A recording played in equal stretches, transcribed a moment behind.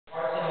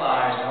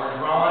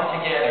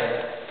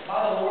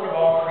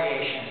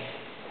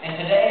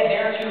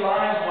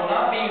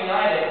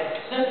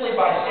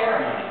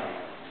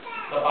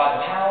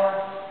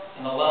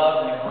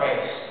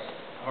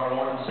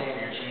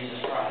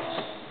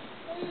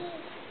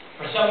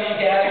some of you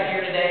gathered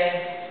here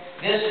today,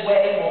 this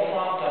wedding will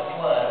prompt a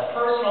flood of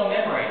personal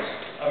memories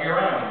of your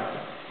own.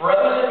 For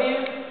others of you,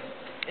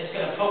 it's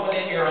going to put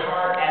within your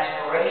heart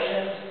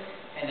aspirations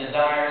and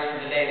desires for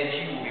the day that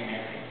you will be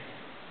married.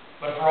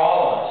 But for all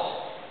of us,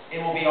 it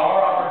will be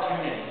our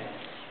opportunity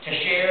to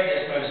share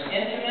this most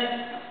intimate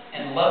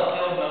and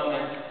love-filled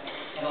moment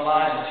in the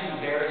lives of two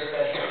very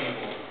special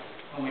people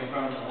whom we've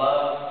grown to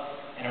love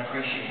and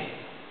appreciate.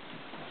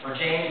 For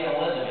James and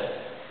Elizabeth,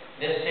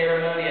 this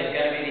ceremony is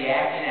going to be the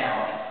acting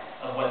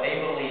out of what they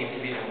believe to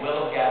be the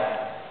will of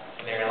God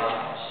for their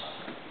lives.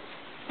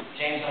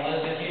 James and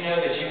Elizabeth, you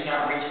know that you've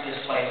not reached this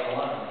place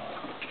alone.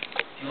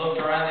 If you looked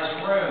around this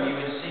room, you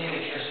would see that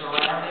you're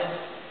surrounded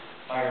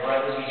by your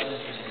brothers and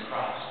sisters in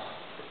Christ.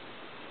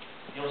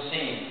 You'll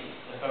see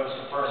the folks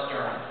of First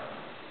Durham.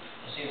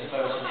 You'll see the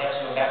folks of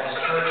Texas Baptist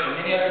Church and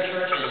many other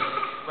churches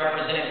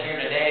represented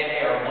here today.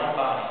 They are one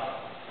body.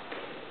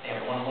 They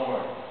have one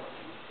Lord.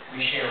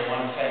 We share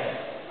one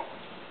faith.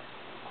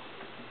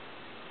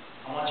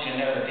 I want you to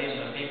know that these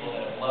are the people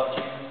that have loved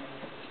you.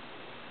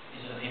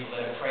 These are the people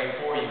that have prayed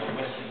for you and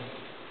with you.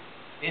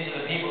 These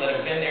are the people that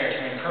have been there